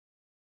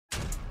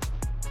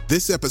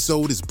This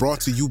episode is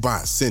brought to you by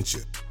Essentia.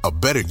 A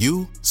better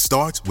you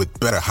starts with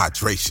better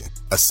hydration.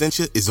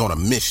 Essentia is on a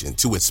mission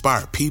to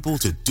inspire people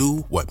to do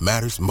what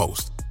matters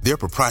most. Their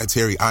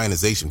proprietary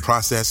ionization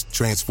process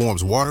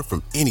transforms water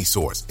from any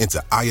source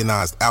into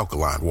ionized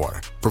alkaline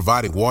water,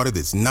 providing water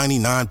that's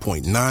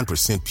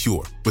 99.9%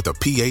 pure with a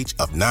pH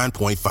of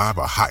 9.5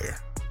 or higher.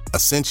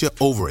 Essentia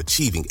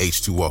Overachieving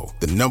H2O,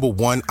 the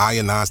 #1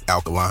 ionized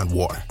alkaline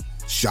water.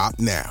 Shop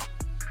now.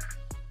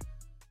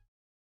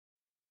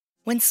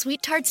 When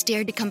Sweet Tarts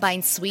dared to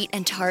combine sweet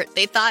and tart,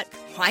 they thought,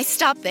 why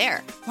stop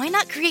there? Why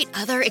not create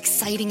other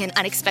exciting and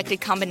unexpected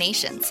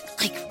combinations,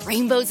 like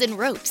rainbows and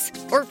ropes,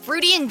 or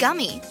fruity and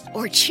gummy,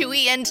 or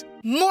chewy and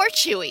more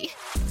chewy?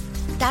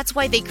 That's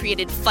why they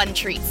created fun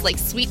treats like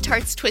Sweet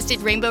Tarts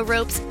Twisted Rainbow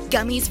Ropes,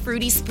 Gummies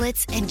Fruity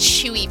Splits, and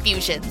Chewy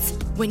Fusions.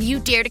 When you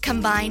dare to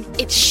combine,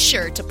 it's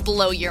sure to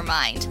blow your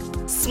mind.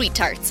 Sweet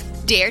Tarts,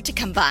 dare to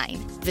combine.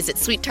 Visit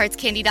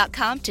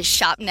sweettartscandy.com to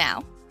shop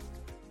now.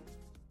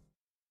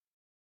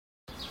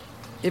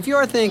 If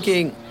you're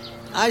thinking,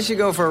 I should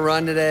go for a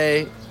run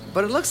today,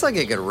 but it looks like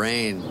it could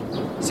rain,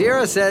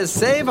 Sierra says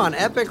save on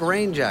epic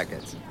rain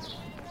jackets.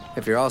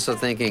 If you're also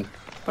thinking,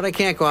 but I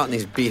can't go out in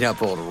these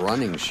beat-up old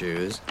running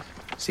shoes,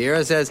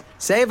 Sierra says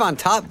save on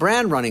top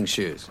brand running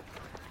shoes.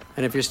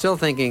 And if you're still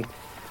thinking,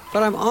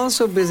 but I'm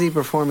also busy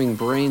performing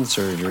brain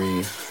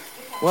surgery,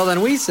 well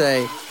then we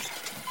say,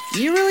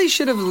 you really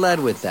should have led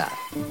with that.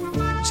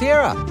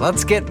 Sierra,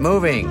 let's get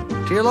moving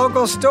to your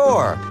local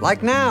store,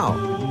 like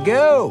now.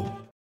 Go!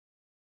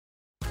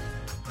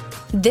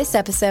 This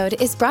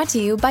episode is brought to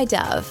you by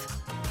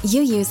Dove.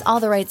 You use all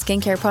the right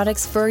skincare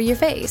products for your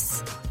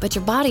face, but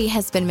your body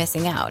has been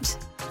missing out.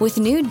 With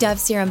new Dove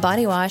Serum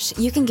Body Wash,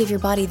 you can give your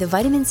body the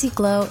vitamin C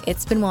glow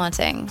it's been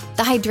wanting,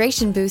 the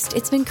hydration boost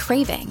it's been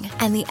craving,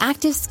 and the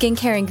active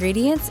skincare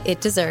ingredients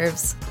it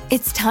deserves.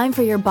 It's time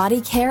for your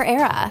body care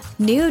era.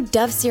 New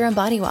Dove Serum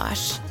Body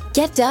Wash.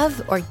 Get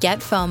Dove or get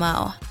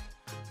FOMO.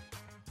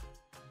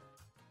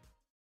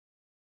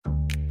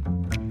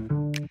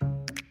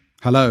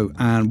 Hello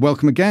and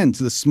welcome again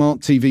to the Smart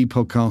TV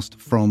podcast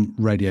from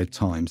Radio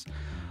Times.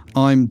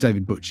 I'm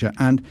David Butcher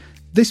and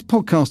this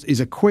podcast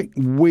is a quick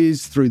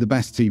whiz through the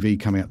best TV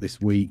coming up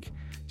this week,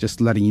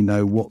 just letting you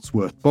know what's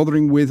worth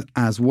bothering with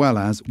as well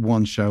as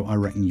one show I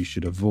reckon you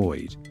should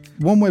avoid.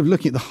 One way of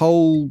looking at the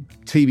whole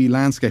TV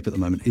landscape at the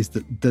moment is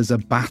that there's a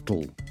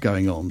battle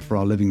going on for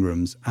our living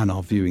rooms and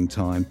our viewing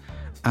time,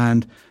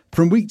 and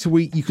from week to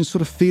week you can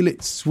sort of feel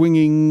it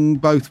swinging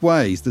both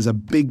ways. There's a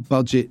big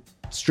budget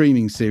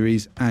streaming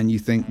series and you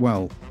think,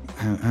 well,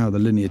 how are the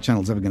linear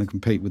channels ever going to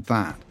compete with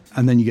that?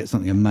 And then you get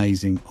something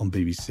amazing on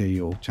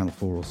BBC or Channel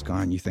 4 or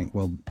Sky and you think,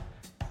 well,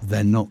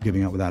 they're not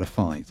giving up without a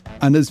fight.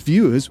 And as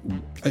viewers,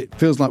 it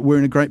feels like we're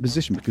in a great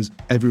position because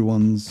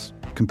everyone's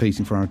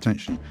competing for our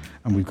attention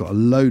and we've got a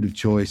load of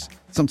choice.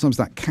 Sometimes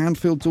that can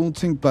feel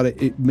daunting, but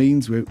it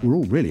means we're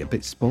all really a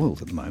bit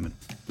spoiled at the moment.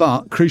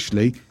 But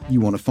crucially,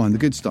 you want to find the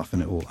good stuff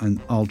in it all,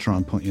 and I'll try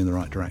and point you in the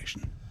right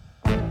direction.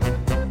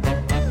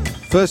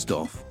 First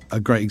off, a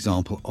great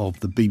example of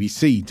the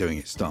BBC doing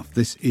its stuff.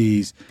 This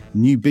is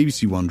new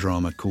BBC One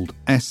drama called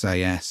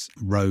SAS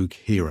Rogue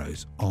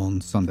Heroes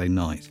on Sunday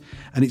night.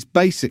 And it's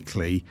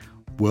basically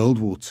World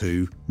War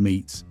II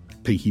meets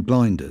Peaky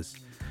Blinders.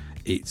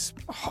 It's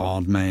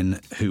hard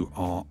men who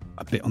are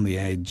a bit on the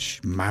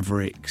edge,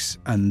 mavericks,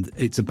 and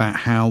it's about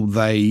how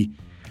they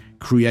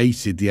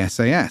created the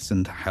SAS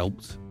and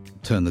helped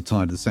turn the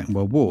tide of the Second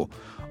World War.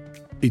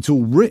 It's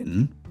all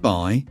written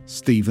by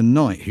Stephen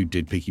Knight, who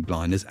did Peaky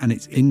Blinders, and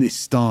it's in this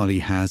style he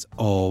has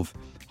of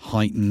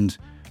heightened,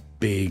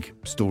 big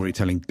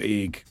storytelling,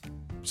 big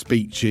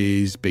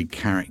speeches, big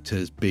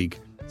characters, big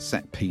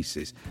set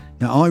pieces.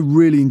 Now, I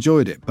really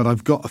enjoyed it, but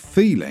I've got a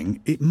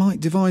feeling it might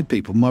divide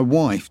people. My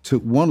wife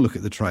took one look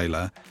at the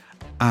trailer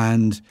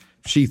and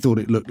she thought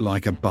it looked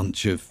like a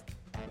bunch of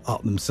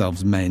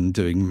up-themselves men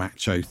doing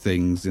macho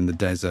things in the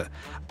desert.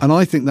 And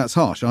I think that's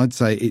harsh. I'd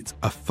say it's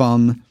a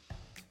fun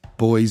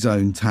boy's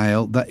own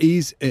tale that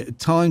is, at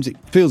times, it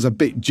feels a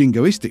bit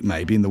jingoistic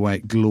maybe in the way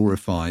it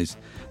glorifies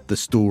the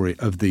story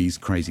of these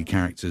crazy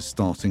characters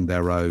starting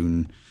their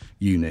own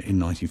unit in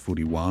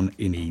 1941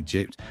 in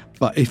Egypt.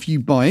 But if you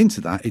buy into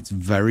that, it's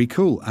very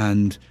cool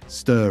and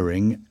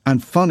stirring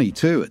and funny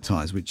too at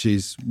times, which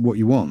is what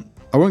you want.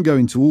 I won't go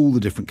into all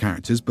the different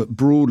characters, but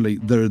broadly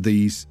there are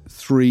these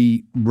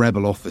three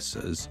rebel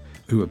officers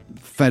who are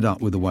fed up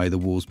with the way the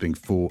war's being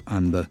fought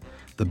and the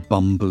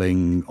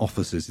bumbling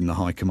officers in the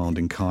high command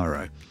in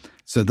Cairo.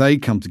 So they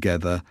come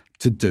together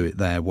to do it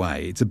their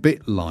way. It's a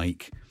bit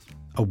like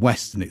a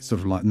Western. It's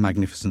sort of like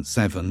Magnificent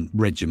Seven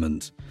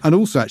Regiment. And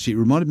also, actually, it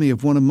reminded me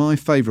of one of my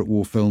favourite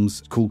war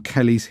films called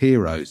Kelly's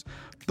Heroes,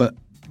 but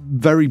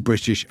very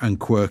British and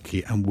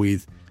quirky and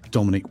with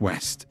Dominic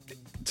West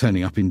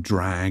turning up in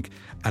drag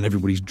and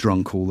everybody's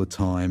drunk all the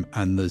time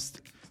and there's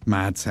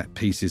mad set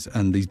pieces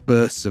and these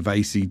bursts of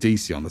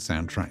AC/DC on the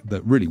soundtrack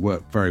that really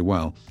work very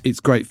well. It's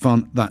great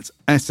fun. That's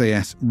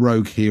SAS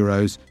Rogue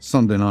Heroes,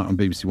 Sunday night on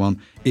BBC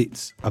One.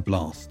 It's a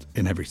blast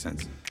in every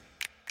sense.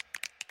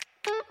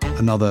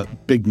 Another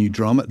big new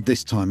drama,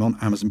 this time on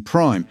Amazon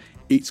Prime.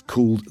 It's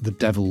called The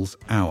Devil's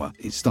Hour.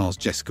 It stars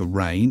Jessica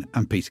Raine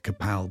and Peter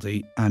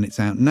Capaldi, and it's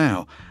out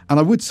now.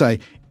 And I would say,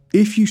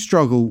 if you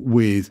struggle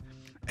with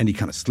any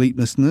kind of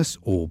sleeplessness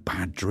or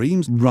bad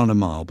dreams, run a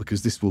mile,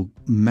 because this will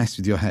mess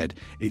with your head.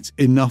 It's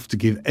enough to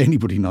give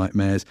anybody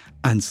nightmares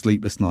and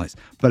sleepless nights.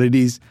 But it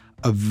is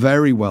a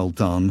very well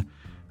done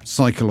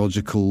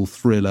psychological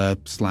thriller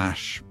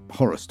 /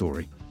 horror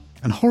story.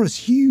 And horror's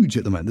huge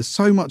at the moment. There's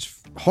so much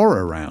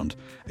horror around.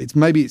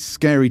 Maybe it's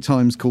Scary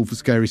Times call for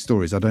scary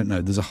stories. I don't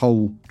know. There's a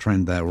whole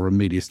trend there, or a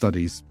media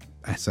studies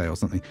essay or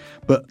something.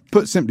 But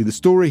put simply, the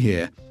story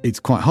here,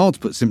 it's quite hard to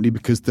put simply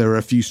because there are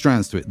a few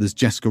strands to it. There's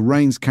Jessica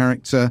Raine's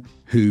character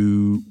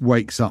who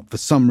wakes up for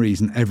some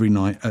reason every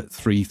night at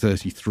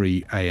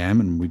 3:33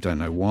 a.m. and we don't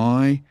know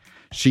why.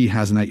 She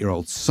has an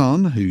 8-year-old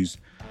son who's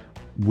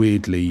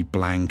weirdly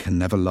blank and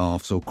never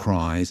laughs or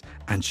cries,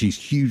 and she's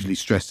hugely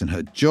stressed in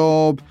her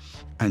job,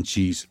 and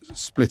she's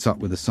split up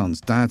with the son's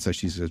dad, so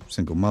she's a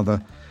single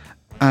mother.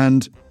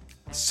 And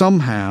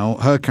somehow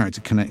her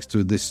character connects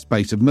to this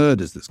spate of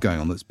murders that's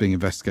going on, that's being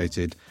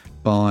investigated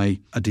by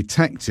a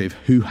detective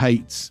who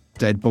hates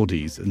dead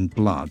bodies and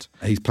blood.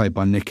 He's played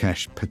by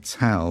Nikesh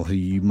Patel, who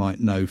you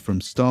might know from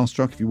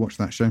Starstruck if you watch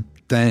that show.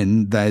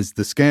 Then there's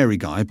the scary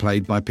guy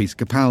played by Peter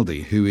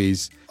Capaldi, who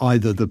is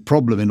either the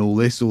problem in all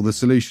this or the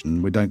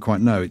solution. We don't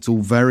quite know. It's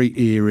all very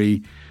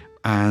eerie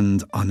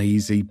and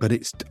uneasy, but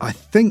I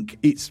think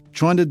it's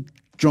trying to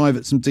drive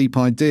at some deep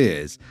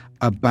ideas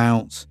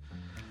about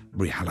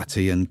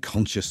reality and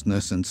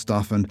consciousness and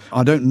stuff, and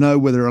I don't know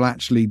whether it'll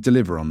actually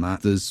deliver on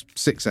that. There's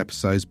 6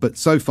 episodes, but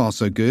so far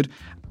so good.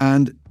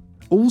 And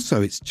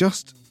also it's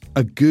just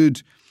a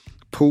good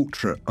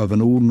portrait of an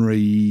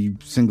ordinary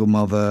single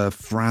mother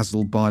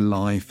frazzled by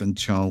life and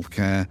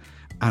childcare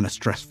and a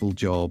stressful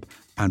job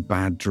and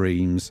bad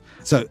dreams.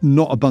 So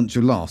not a bunch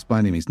of laughs by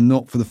any means,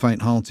 not for the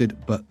faint-hearted,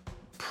 but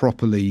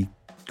properly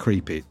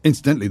creepy.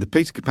 Incidentally, the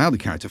Peter Capaldi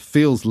character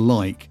feels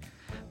like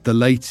the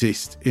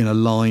latest in a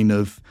line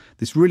of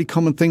this really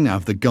common thing now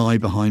of the guy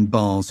behind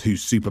bars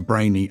who's super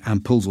brainy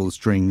and pulls all the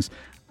strings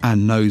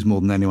and knows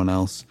more than anyone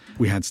else.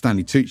 We had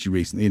Stanley Tucci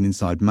recently in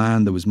Inside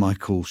Man. There was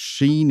Michael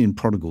Sheen in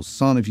Prodigal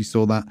Son, if you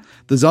saw that.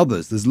 There's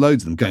others. There's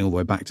loads of them, going all the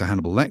way back to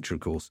Hannibal Lecter, of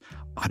course.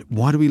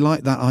 Why do we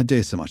like that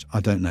idea so much? I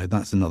don't know.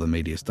 That's another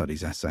media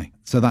studies essay.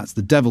 So that's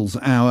The Devil's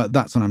Hour.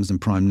 That's on Amazon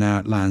Prime now.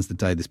 It lands the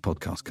day this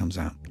podcast comes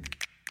out.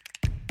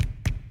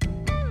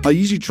 I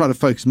usually try to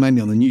focus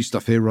mainly on the new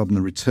stuff here rather than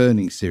the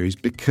returning series,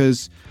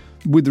 because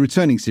with the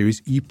returning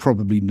series, you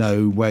probably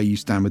know where you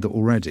stand with it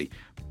already.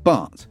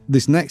 But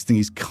this next thing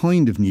is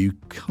kind of new,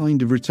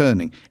 kind of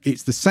returning.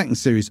 It's the second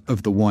series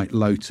of The White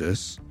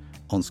Lotus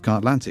on Sky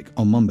Atlantic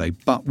on Monday,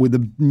 but with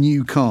a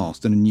new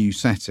cast and a new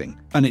setting.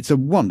 And it's a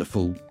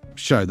wonderful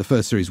show. The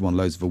first series won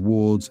loads of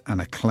awards and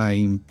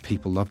acclaim.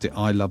 People loved it.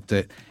 I loved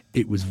it.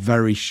 It was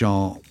very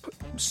sharp,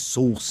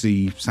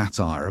 saucy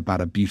satire about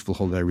a beautiful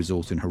holiday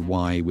resort in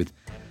Hawaii with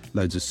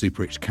loads of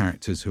super rich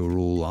characters who are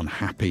all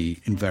unhappy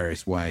in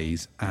various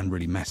ways and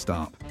really messed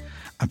up.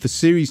 And for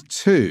series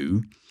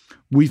 2,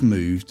 we've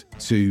moved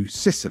to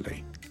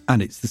Sicily,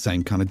 and it's the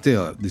same kind of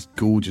deal. This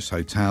gorgeous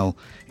hotel,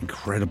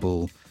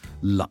 incredible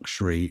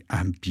luxury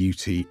and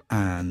beauty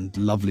and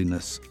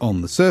loveliness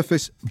on the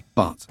surface,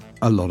 but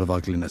a lot of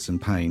ugliness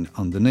and pain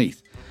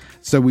underneath.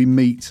 So we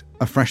meet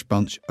a fresh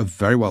bunch of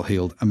very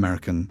well-heeled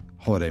American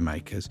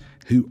holidaymakers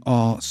who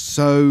are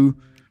so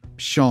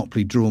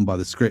sharply drawn by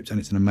the script, and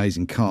it's an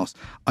amazing cast.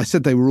 I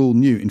said they were all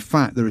new. In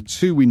fact, there are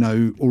 2 we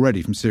know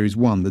already from series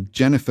 1. The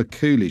Jennifer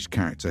Coolidge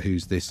character,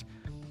 who's this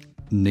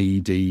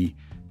needy,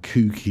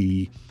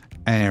 kooky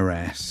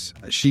heiress.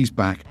 She's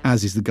back,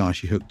 as is the guy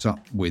she hooked up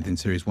with in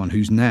series 1,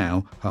 who's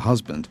now her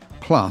husband.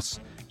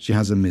 Plus, she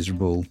has a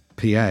miserable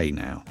PA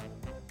now.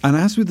 And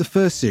as with the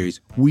first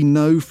series, we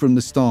know from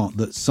the start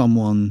that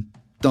someone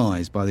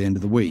dies by the end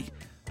of the week.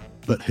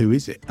 But who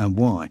is it and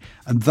why?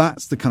 And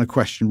that's the kind of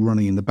question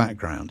running in the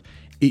background.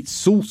 It's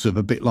sort of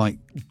a bit like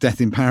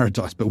Death in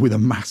Paradise, but with a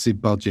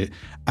massive budget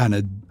and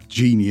a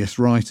genius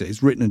writer.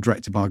 It's written and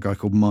directed by a guy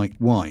called Mike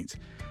White,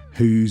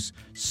 who's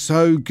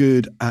so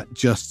good at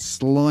just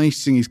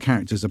slicing his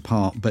characters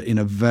apart, but in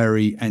a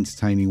very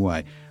entertaining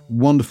way.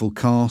 Wonderful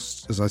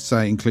cast, as I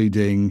say,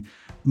 including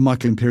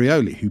Michael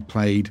Imperioli, who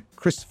played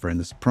Christopher in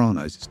The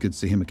Sopranos. It's good to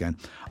see him again.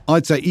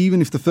 I'd say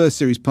even if the first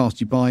series passed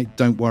you by,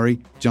 don't worry,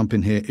 jump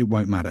in here, it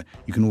won't matter.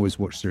 You can always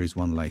watch series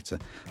 1 later.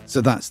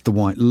 So that's The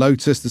White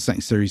Lotus. The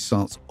second series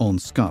starts on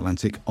Sky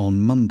Atlantic on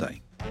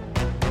Monday.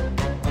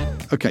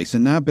 Okay, so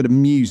now a bit of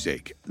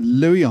music.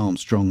 Louis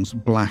Armstrong's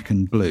Black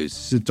and Blues.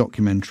 This is a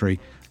documentary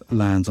that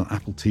lands on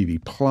Apple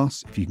TV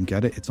Plus. If you can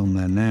get it, it's on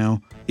there now.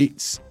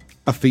 It's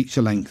a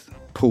feature-length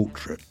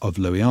portrait of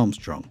Louis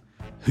Armstrong,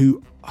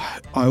 who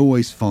I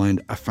always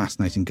find a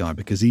fascinating guy,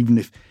 because even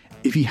if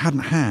he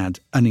hadn't had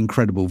an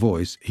incredible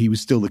voice, he was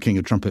still the king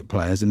of trumpet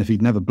players. And if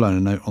he'd never blown a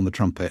note on the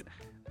trumpet,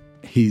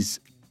 his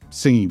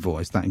singing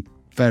voice, that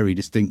very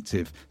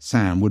distinctive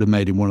sound, would have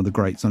made him one of the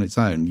greats on its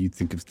own. You'd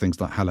think of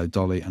things like Hello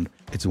Dolly and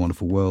It's a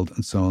Wonderful World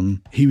and so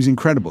on. He was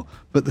incredible.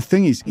 But the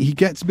thing is, he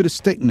gets a bit of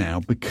stick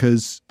now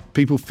because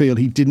people feel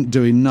he didn't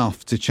do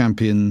enough to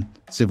champion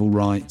civil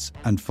rights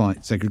and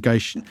fight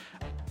segregation.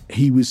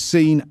 He was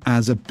seen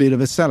as a bit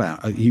of a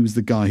sellout. He was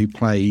the guy who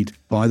played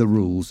by the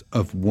rules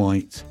of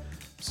white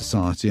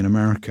society in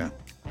America.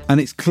 And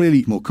it's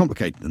clearly more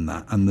complicated than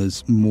that, and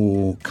there's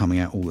more coming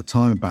out all the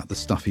time about the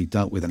stuff he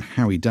dealt with and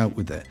how he dealt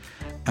with it.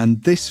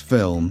 And this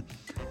film,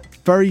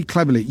 very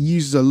cleverly,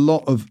 uses a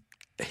lot of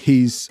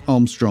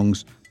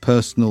Armstrong's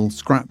personal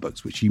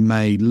scrapbooks, which he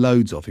made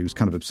loads of. He was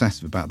kind of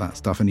obsessive about that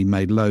stuff, and he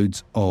made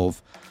loads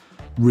of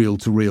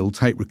reel-to-reel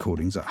tape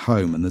recordings at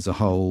home, and there's a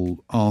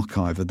whole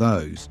archive of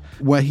those,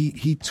 where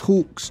he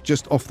talks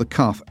just off the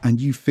cuff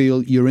and you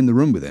feel you're in the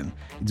room with him.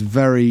 It's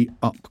very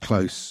up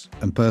close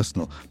and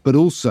personal. But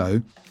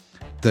also,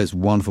 there's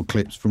wonderful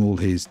clips from all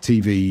his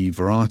TV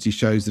variety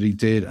shows that he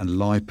did and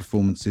live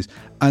performances,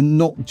 and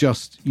not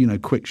just,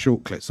 quick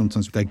short clips.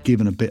 Sometimes they're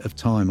given a bit of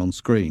time on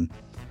screen.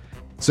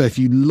 So if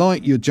you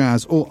like your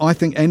jazz, or I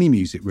think any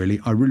music really,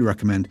 I really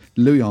recommend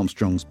Louis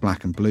Armstrong's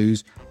Black and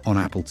Blues on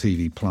Apple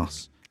TV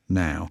Plus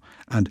now.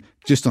 And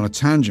just on a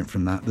tangent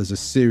from that, there's a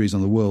series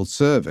on the World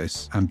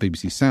Service and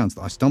BBC Sounds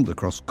that I stumbled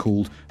across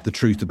called The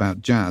Truth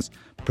About Jazz,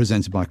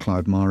 presented by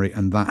Clive Murray,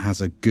 and that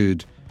has a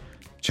good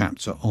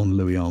chapter on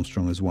Louis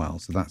Armstrong as well.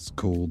 So that's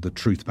called The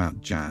Truth About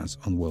Jazz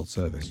on the World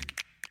Service.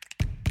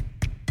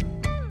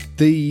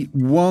 The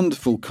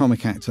wonderful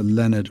comic actor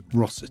Leonard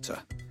Rossiter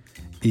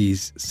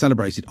is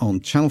celebrated on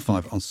Channel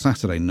 5 on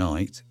Saturday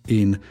night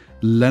in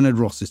Leonard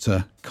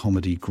Rossiter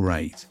Comedy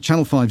Great.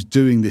 Channel 5's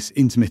doing this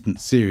intermittent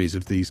series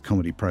of these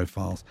comedy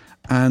profiles,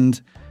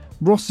 and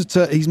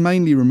Rossiter, he's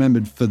mainly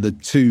remembered for the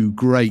two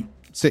great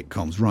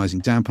sitcoms, Rising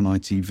Damp on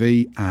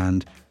ITV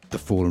and The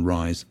Fall and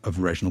Rise of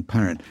Reginald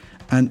Perrin.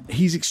 And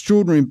he's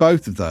extraordinary in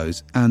both of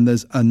those, and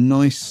there's a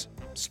nice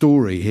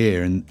story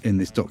here in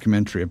this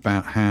documentary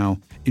about how,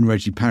 in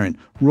Reggie Perrin,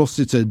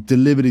 Rossiter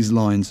delivered his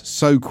lines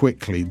so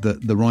quickly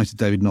that the writer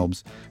David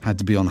Nobbs had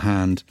to be on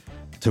hand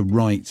to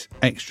write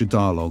extra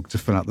dialogue to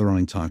fill out the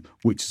running time,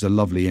 which is a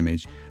lovely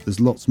image.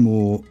 There's lots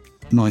more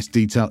nice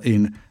detail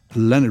in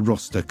Leonard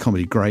Rossiter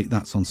Comedy Great.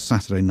 That's on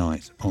Saturday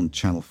night on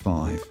Channel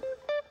 5.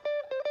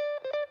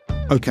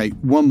 OK,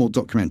 one more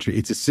documentary.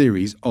 It's a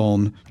series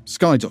on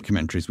Sky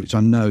Documentaries, which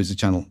I know is a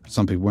channel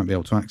some people won't be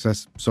able to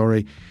access.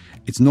 Sorry.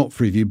 It's not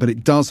Freeview, but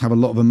it does have a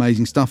lot of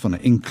amazing stuff on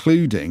it,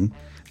 including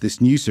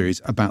this new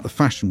series about the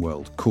fashion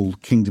world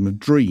called Kingdom of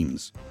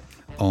Dreams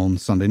on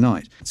Sunday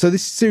night. So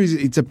this series,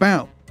 it's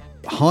about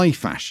high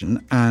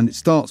fashion, and it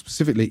starts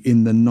specifically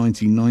in the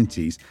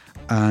 1990s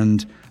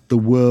and the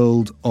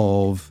world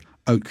of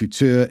haute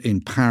couture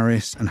in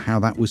Paris and how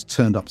that was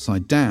turned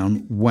upside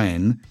down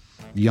when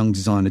young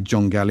designer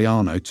John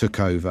Galliano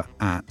took over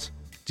at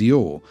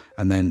Dior,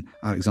 and then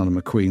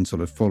Alexander McQueen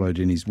sort of followed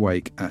in his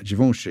wake at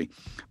Givenchy.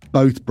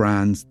 Both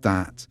brands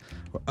that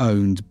were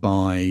owned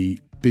by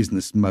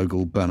business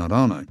mogul Bernard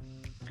Arnault.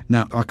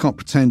 Now, I can't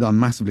pretend I'm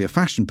massively a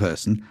fashion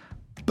person,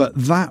 but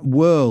that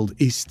world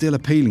is still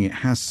appealing. It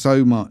has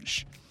so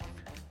much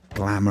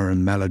glamour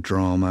and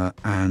melodrama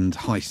and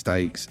high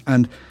stakes.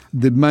 And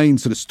the main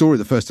sort of story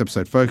the first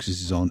episode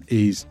focuses on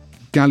is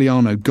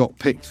Galliano got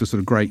picked for sort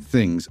of great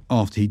things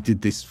after he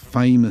did this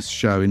famous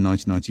show in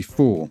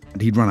 1994.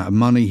 And he'd run out of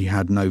money, he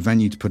had no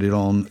venue to put it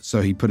on,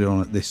 so he put it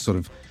on at this sort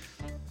of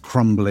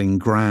crumbling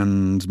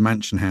grand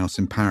mansion house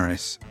in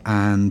Paris,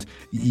 and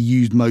he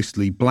used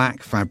mostly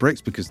black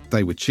fabrics because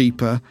they were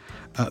cheaper,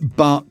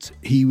 but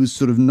he was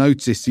sort of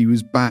noticed. He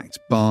was backed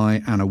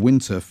by Anna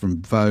Wintour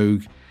from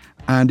Vogue,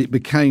 and it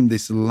became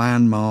this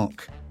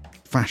landmark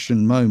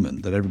fashion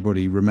moment that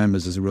everybody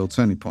remembers as a real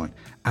turning point.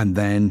 And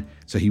then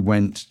so he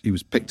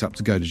was picked up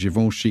to go to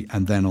Givenchy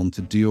and then on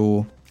to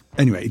Dior.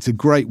 Anyway, it's a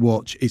great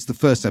watch. It's the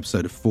first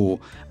episode of 4,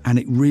 and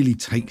it really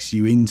takes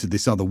you into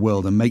this other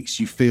world and makes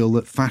you feel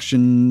that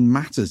fashion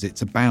matters.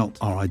 It's about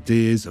our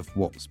ideas of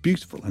what's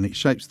beautiful, and it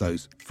shapes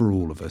those for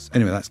all of us.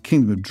 Anyway, that's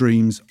Kingdom of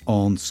Dreams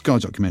on Sky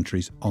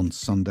Documentaries on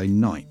Sunday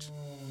night.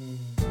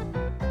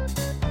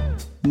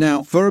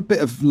 Now, for a bit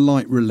of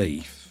light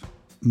relief,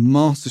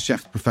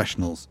 MasterChef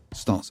Professionals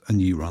starts a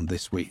new run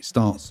this week. It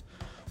starts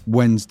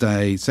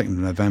Wednesday, 2nd of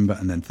November,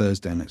 and then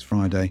Thursday, next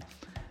Friday.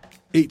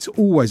 It's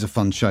always a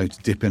fun show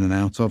to dip in and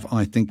out of.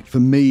 I think, for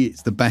me,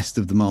 it's the best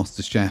of the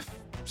MasterChef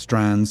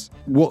strands.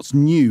 What's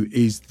new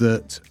is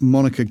that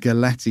Monica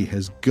Galetti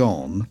has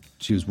gone.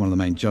 She was one of the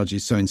main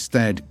judges. So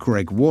instead,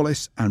 Greg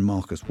Wallace and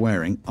Marcus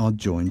Waring are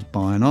joined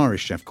by an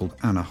Irish chef called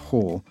Anna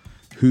Hoare,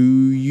 who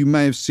you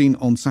may have seen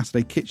on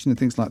Saturday Kitchen and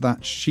things like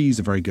that. She's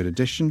a very good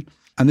addition.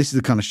 And this is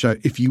the kind of show,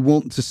 if you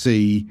want to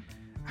see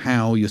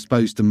how you're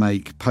supposed to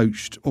make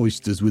poached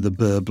oysters with a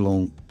beurre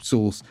blanc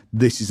sauce,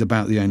 this is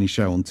about the only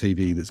show on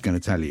TV that's going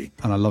to tell you.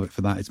 And I love it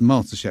for that. It's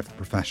MasterChef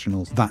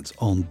Professionals. That's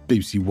on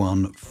BBC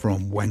One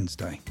from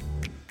Wednesday.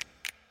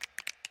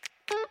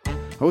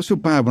 I always feel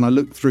bad when I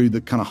look through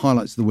the kind of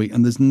highlights of the week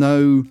and there's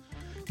no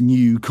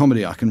new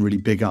comedy I can really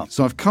big up.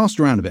 So I've cast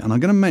around a bit, and I'm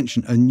going to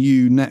mention a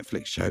new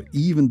Netflix show,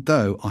 even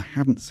though I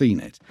haven't seen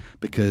it,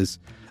 because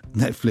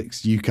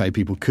Netflix UK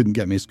people couldn't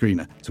get me a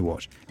screener to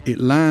watch. It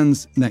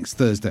lands next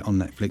Thursday on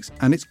Netflix,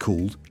 and it's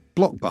called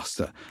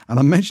Blockbuster. And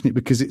I mention it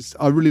because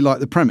I really like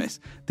the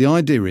premise. The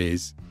idea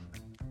is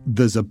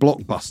there's a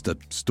Blockbuster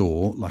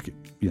store, like it,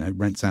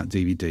 rents out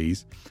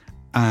DVDs.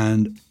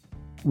 And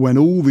when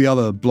all the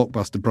other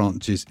Blockbuster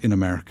branches in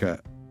America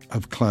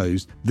have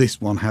closed, this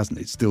one hasn't.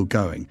 It's still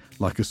going,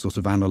 like a sort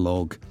of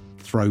analog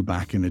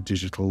throwback in a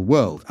digital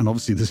world. And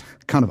obviously there's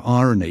kind of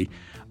irony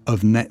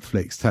of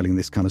Netflix telling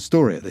this kind of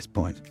story at this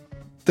point.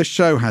 The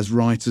show has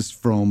writers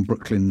from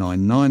Brooklyn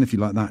Nine-Nine, if you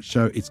like that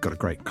show. It's got a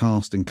great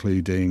cast,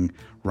 including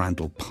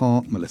Randall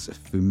Park, Melissa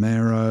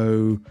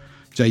Fumero,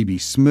 J.B.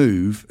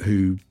 Smoove,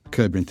 who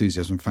Curb Your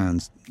Enthusiasm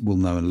fans will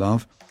know and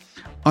love.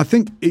 I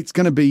think it's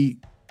going to be,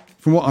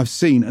 from what I've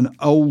seen, an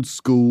old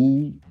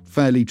school,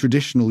 fairly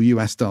traditional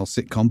US-style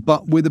sitcom,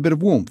 but with a bit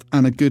of warmth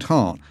and a good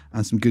heart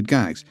and some good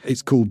gags.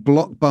 It's called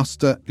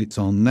Blockbuster. It's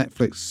on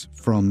Netflix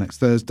from next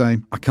Thursday.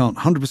 I can't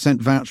 100%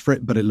 vouch for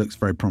it, but it looks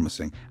very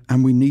promising.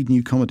 And we need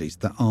new comedies.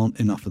 There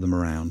aren't enough of them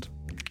around.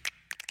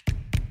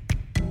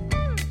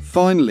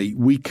 Finally,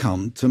 we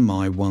come to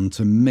my one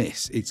to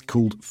miss. It's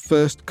called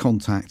First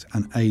Contact,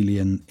 an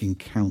Alien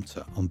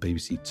Encounter on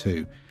BBC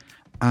Two.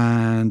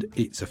 And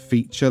it's a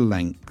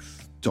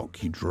feature-length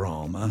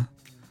docudrama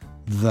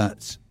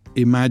that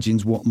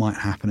imagines what might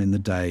happen in the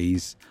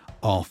days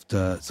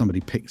after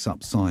somebody picks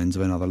up signs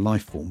of another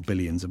life form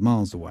billions of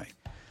miles away.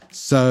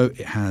 So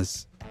it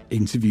has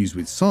interviews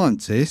with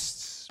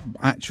scientists,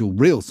 actual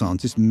real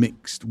scientists,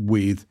 mixed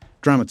with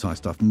dramatised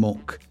stuff,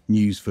 mock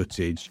news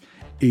footage,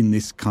 in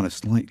this kind of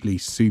slightly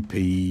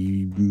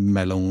soupy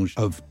melange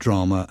of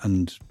drama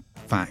and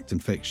fact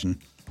and fiction.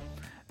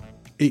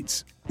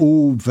 It's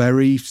all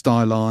very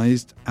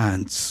stylised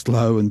and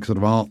slow and sort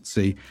of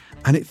artsy.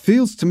 And it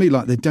feels to me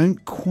like they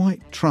don't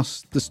quite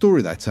trust the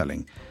story they're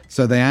telling.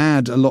 So they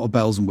add a lot of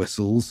bells and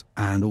whistles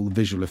and all the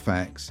visual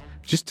effects.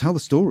 Just tell the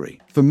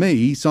story. For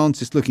me,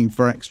 Scientists Looking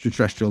for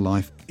Extraterrestrial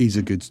Life is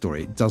a good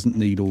story. It doesn't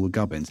need all the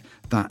gubbins.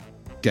 That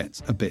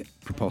gets a bit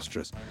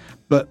preposterous.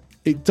 But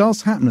it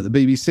does happen at the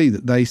BBC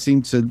that they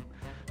seem to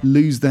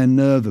lose their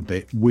nerve a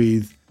bit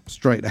with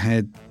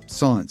straight-ahead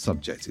science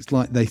subjects. It's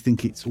like they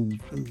think it's all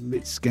a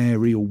bit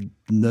scary or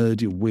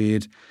nerdy or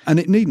weird, and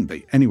it needn't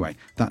be. Anyway,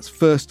 that's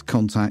First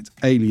Contact,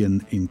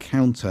 Alien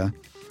Encounter.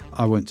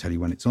 I won't tell you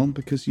when it's on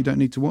because you don't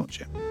need to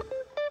watch it.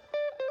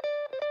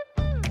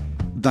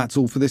 That's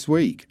all for this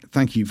week.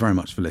 Thank you very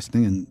much for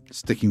listening and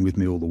sticking with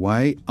me all the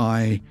way.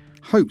 I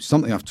hope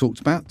something I've talked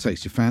about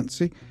takes your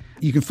fancy.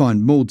 You can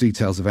find more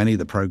details of any of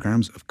the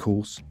programmes, of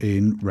course,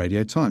 in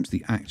Radio Times,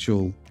 the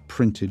actual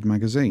printed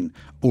magazine,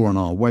 or on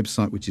our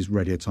website, which is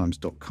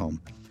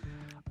radiotimes.com.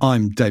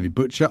 I'm David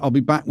Butcher. I'll be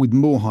back with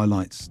more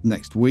highlights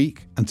next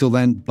week. Until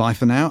then, bye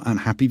for now and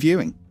happy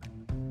viewing.